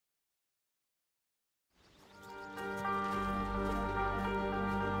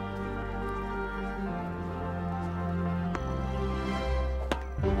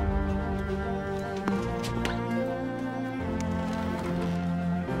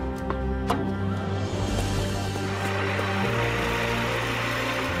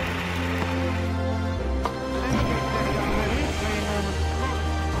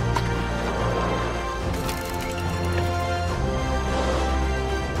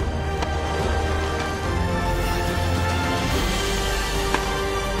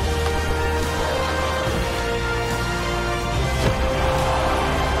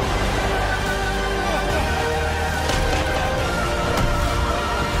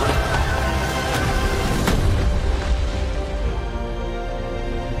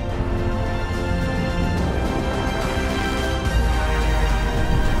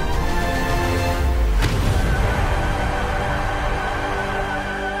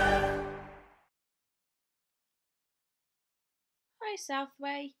Hi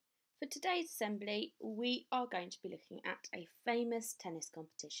Southway. For today's assembly, we are going to be looking at a famous tennis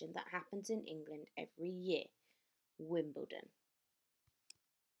competition that happens in England every year, Wimbledon.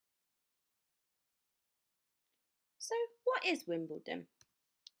 So, what is Wimbledon?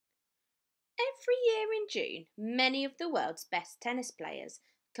 Every year in June, many of the world's best tennis players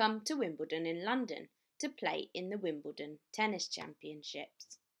come to Wimbledon in London to play in the Wimbledon Tennis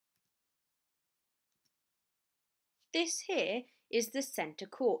Championships. This here is the centre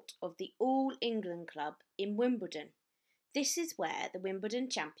court of the All England Club in Wimbledon. This is where the Wimbledon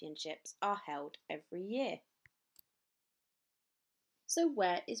Championships are held every year. So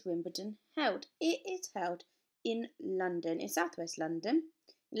where is Wimbledon held? It is held in London, in southwest London,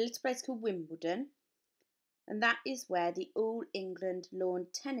 in a little place called Wimbledon. And that is where the All England Lawn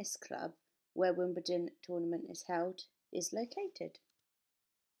Tennis Club, where Wimbledon tournament is held, is located.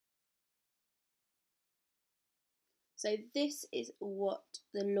 So this is what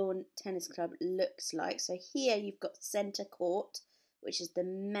the Lawn Tennis Club looks like. So here you've got centre court, which is the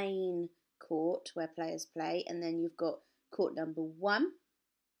main court where players play, and then you've got court number 1,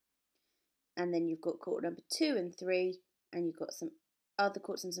 and then you've got court number 2 and 3, and you've got some other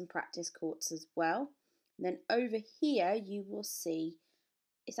courts and some practice courts as well. And then over here you will see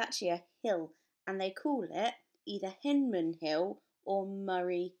it's actually a hill, and they call it either Henman Hill or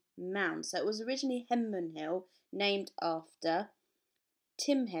Murray Mound. So it was originally Henman Hill, named after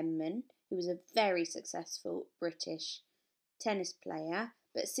Tim Henman, who was a very successful British tennis player.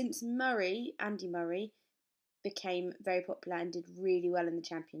 But since Andy Murray, became very popular and did really well in the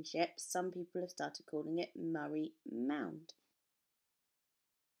championships, some people have started calling it Murray Mound.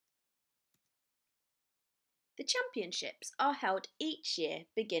 The championships are held each year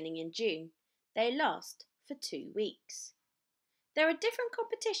beginning in June. They last for 2 weeks. There are different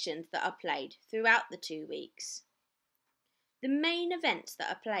competitions that are played throughout the 2 weeks. The main events that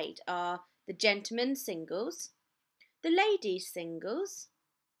are played are the gentlemen's singles, the ladies' singles,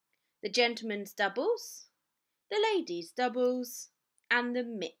 the gentlemen's doubles, the ladies' doubles, and the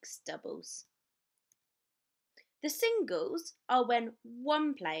mixed doubles. The singles are when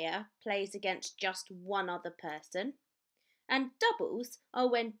one player plays against just one other person, and doubles are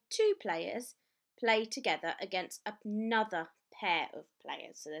when 2 players play together against another pair of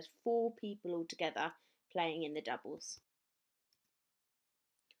players. So there's 4 people altogether playing in the doubles.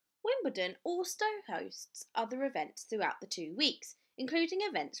 Wimbledon also hosts other events throughout the 2 weeks, including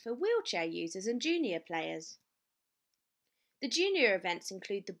events for wheelchair users and junior players. The junior events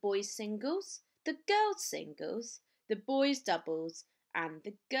include the boys' singles, the girls' singles, the boys' doubles, and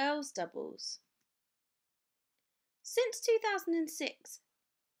the girls' doubles. Since 2006,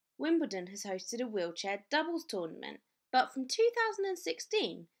 Wimbledon has hosted a wheelchair doubles tournament, but from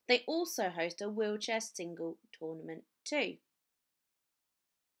 2016 they also host a wheelchair single tournament too.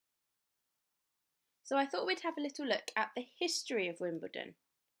 So I thought we'd have a little look at the history of Wimbledon.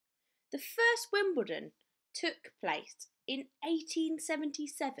 The first Wimbledon took place in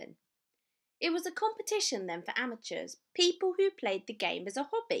 1877. It was a competition then for amateurs, people who played the game as a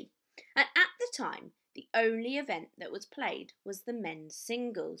hobby, and at the time the only event that was played was the men's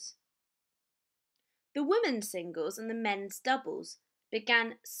singles. The women's singles and the men's doubles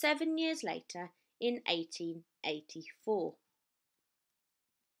began 7 years later in 1884.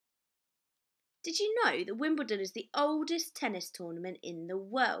 Did you know that Wimbledon is the oldest tennis tournament in the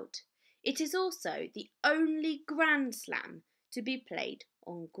world? It is also the only Grand Slam to be played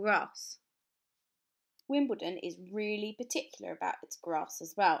on grass. Wimbledon is really particular about its grass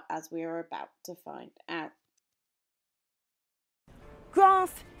as well, as we are about to find out.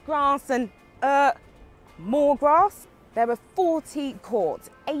 Grass and more grass. There are 40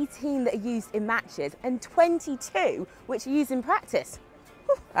 courts, 18 that are used in matches and 22 which are used in practice.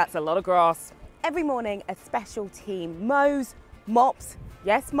 Whew, that's a lot of grass. Every morning a special team mows, mops,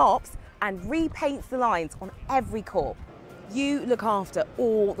 and repaints the lines on every court. You look after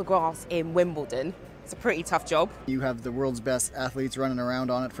all the grass in Wimbledon. It's a pretty tough job. You have the world's best athletes running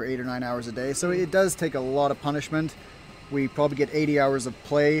around on it for 8 or 9 hours a day, so it does take a lot of punishment. We probably get 80 hours of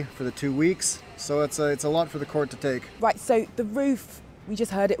play for the 2 weeks, so it's a lot for the court to take. Right, so the roof, we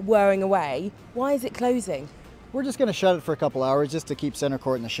just heard it whirring away. Why is it closing? We're just going to shut it for a couple hours just to keep center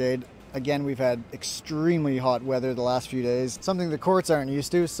court in the shade. Again, we've had extremely hot weather the last few days, something the courts aren't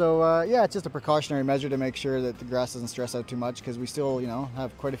used to. So yeah, it's just a precautionary measure to make sure that the grass doesn't stress out too much, because we still,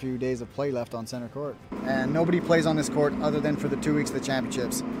 have quite a few days of play left on center court. And nobody plays on this court other than for the 2 weeks of the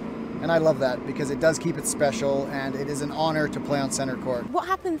championships. And I love that because it does keep it special, and it is an honor to play on center court. What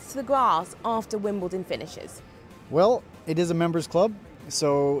happens to the grass after Wimbledon finishes? Well, it is a members club,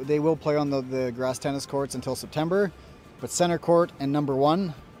 so they will play on the grass tennis courts until September. But center court and number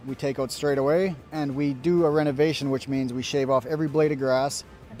 1, we take out straight away, and we do a renovation, which means we shave off every blade of grass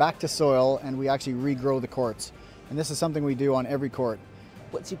back to soil, and we actually regrow the courts. And this is something we do on every court.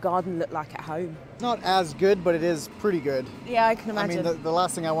 What's your garden look like at home? Not as good, but it is pretty good. Yeah, I can imagine. I mean, the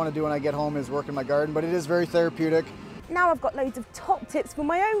last thing I want to do when I get home is work in my garden, but it is very therapeutic. Now I've got loads of top tips for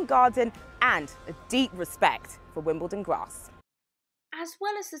my own garden and a deep respect for Wimbledon grass. As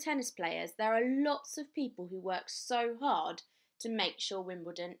well as the tennis players, there are lots of people who work so hard to make sure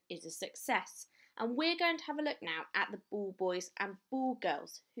Wimbledon is a success. And we're going to have a look now at the ball boys and ball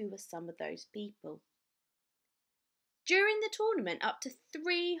girls, who are some of those people. During the tournament, up to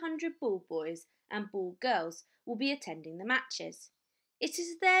 300 ball boys and ball girls will be attending the matches. It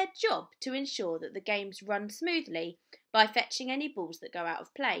is their job to ensure that the games run smoothly by fetching any balls that go out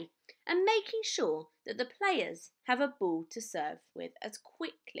of play and making sure that the players have a ball to serve with as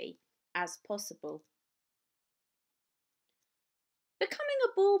quickly as possible. Becoming a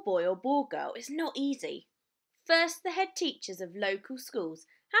ball boy or ball girl is not easy. First, the head teachers of local schools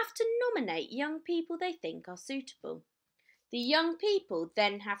have to nominate young people they think are suitable. The young people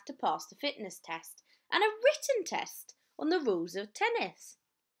then have to pass the fitness test and a written test on the rules of tennis.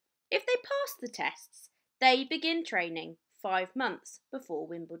 If they pass the tests, they begin training 5 months before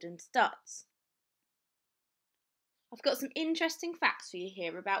Wimbledon starts. I've got some interesting facts for you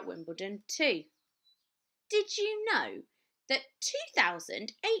here about Wimbledon too. Did you know that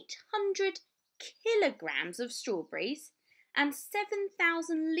 2,800 kilograms of strawberries and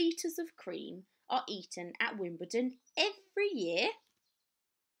 7,000 litres of cream are eaten at Wimbledon every year?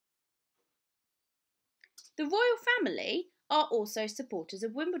 The royal family are also supporters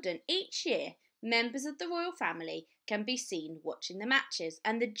of Wimbledon. Each year, members of the royal family can be seen watching the matches,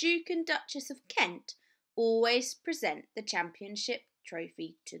 and the Duke and Duchess of Kent always present the championship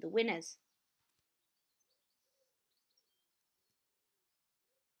trophy to the winners.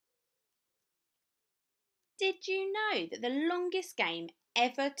 Did you know that the longest game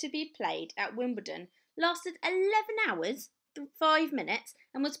ever to be played at Wimbledon lasted 11 hours, 5 minutes,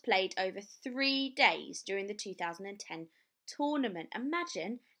 and was played over 3 days during the 2010 tournament?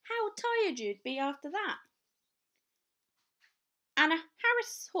 Imagine how tired you'd be after that. And a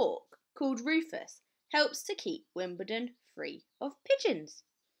Harris hawk called Rufus helps to keep Wimbledon free of pigeons.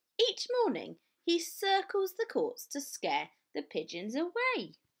 Each morning he circles the courts to scare the pigeons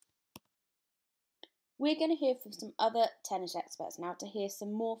away. We're going to hear from some other tennis experts now to hear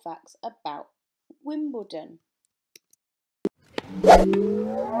some more facts about Wimbledon.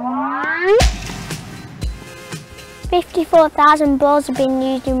 54,000 balls have been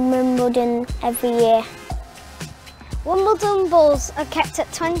used in Wimbledon every year. Wimbledon balls are kept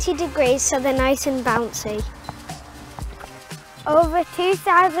at 20 degrees so they're nice and bouncy. Over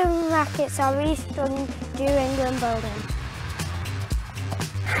 2,000 rackets are restrung during Wimbledon.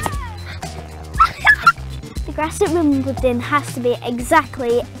 The grass at Wimbledon has to be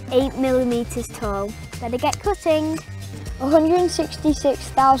exactly 8 millimetres tall. Better get cutting.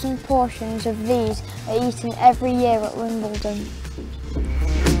 166,000 portions of these are eaten every year at Wimbledon.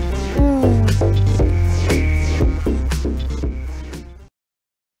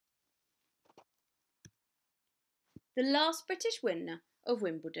 The last British winner of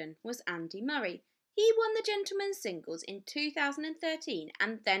Wimbledon was Andy Murray. He won the gentlemen's singles in 2013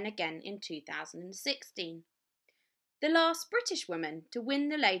 and then again in 2016. The last British woman to win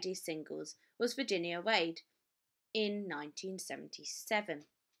the ladies' singles was Virginia Wade in 1977.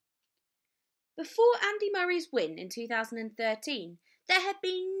 Before Andy Murray's win in 2013, there had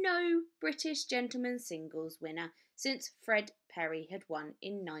been no British gentlemen's singles winner since Fred Perry had won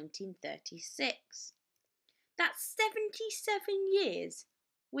in 1936. That's 77 years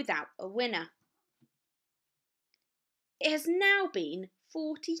without a winner. It has now been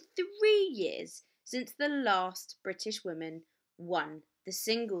 43 years since the last British woman won the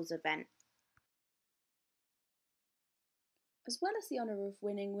singles event. As well as the honour of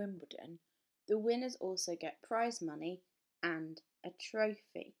winning Wimbledon, the winners also get prize money and a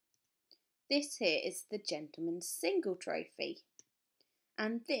trophy. This here is the gentleman's single trophy,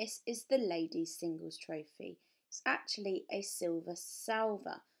 and this is the ladies' singles trophy. It's actually a silver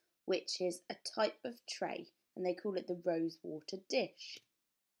salver, which is a type of tray, and they call it the rosewater dish.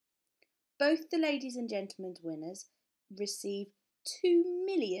 Both the ladies and gentlemen's winners receive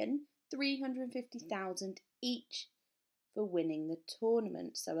 $2,350,000 each for winning the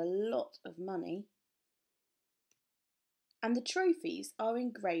tournament, so a lot of money. And the trophies are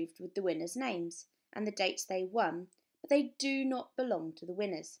engraved with the winners' names and the dates they won, but they do not belong to the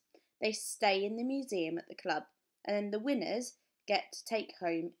winners. They stay in the museum at the club, and then the winners get to take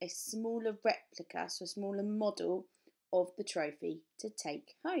home a smaller replica, so a smaller model of the trophy to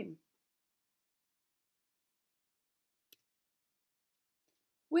take home.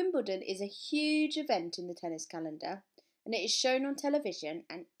 Wimbledon is a huge event in the tennis calendar, and it is shown on television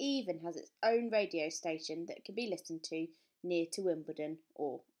and even has its own radio station that can be listened to near to Wimbledon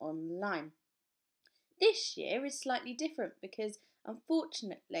or online. This year is slightly different because,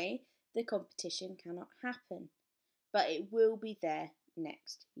 unfortunately, the competition cannot happen, but it will be there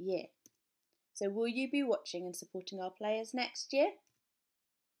next year. So will you be watching and supporting our players next year?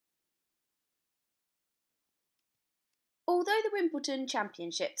 Although the Wimbledon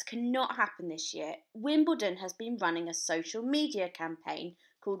Championships cannot happen this year, Wimbledon has been running a social media campaign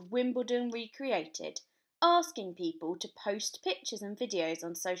called Wimbledon Recreated, asking people to post pictures and videos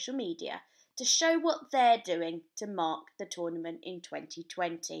on social media to show what they're doing to mark the tournament in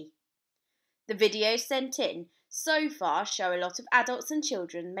 2020. The videos sent in so far show a lot of adults and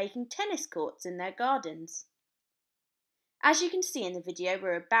children making tennis courts in their gardens. As you can see in the video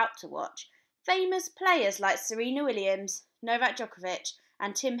we're about to watch, famous players like Serena Williams, Novak Djokovic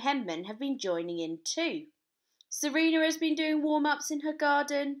and Tim Henman have been joining in too. Serena has been doing warm-ups in her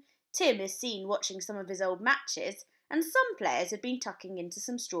garden, Tim is seen watching some of his old matches, and some players have been tucking into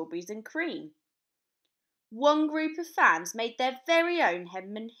some strawberries and cream. One group of fans made their very own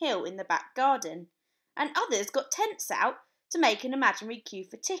Henman Hill in the back garden, and others got tents out to make an imaginary queue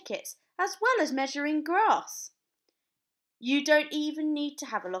for tickets, as well as measuring grass. You don't even need to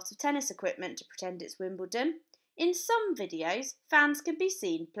have a lot of tennis equipment to pretend it's Wimbledon. In some videos, fans can be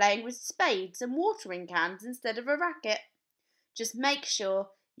seen playing with spades and watering cans instead of a racket. Just make sure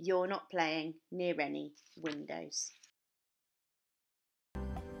you're not playing near any windows.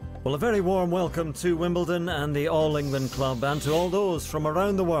 Well, a very warm welcome to Wimbledon and the All England Club and to all those from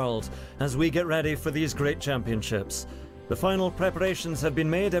around the world as we get ready for these great championships. The final preparations have been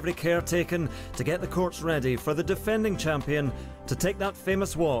made, every care taken to get the courts ready for the defending champion to take that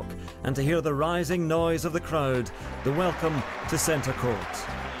famous walk and to hear the rising noise of the crowd, the welcome to centre court.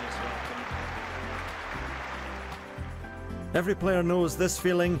 Every player knows this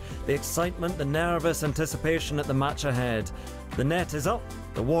feeling, the excitement, the nervous anticipation at the match ahead. The net is up,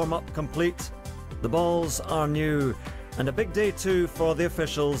 the warm-up complete, the balls are new, and a big day too for the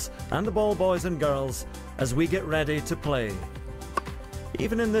officials and the ball boys and girls as we get ready to play.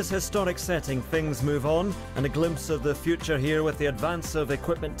 Even in this historic setting, things move on, and a glimpse of the future here with the advance of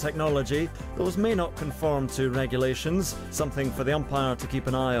equipment technology. Those may not conform to regulations, something for the umpire to keep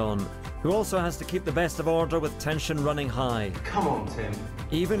an eye on, who also has to keep the best of order with tension running high. Come on, Tim.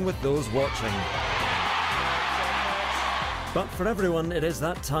 Even with those watching. But for everyone, it is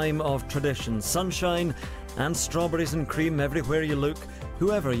that time of tradition, sunshine and strawberries and cream everywhere you look,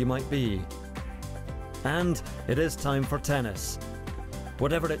 whoever you might be. And it is time for tennis.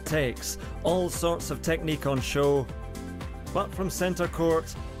 Whatever it takes, all sorts of technique on show, but from centre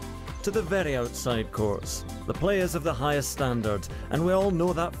court to the very outside courts. The play is of the highest standard, and we all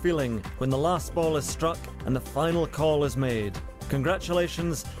know that feeling when the last ball is struck and the final call is made.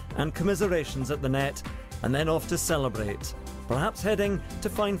 Congratulations and commiserations at the net, and then off to celebrate, perhaps heading to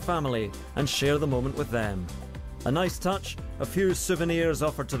find family and share the moment with them. A nice touch, a few souvenirs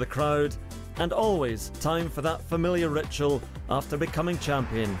offered to the crowd, and always time for that familiar ritual after becoming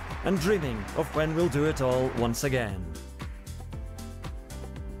champion and dreaming of when we'll do it all once again.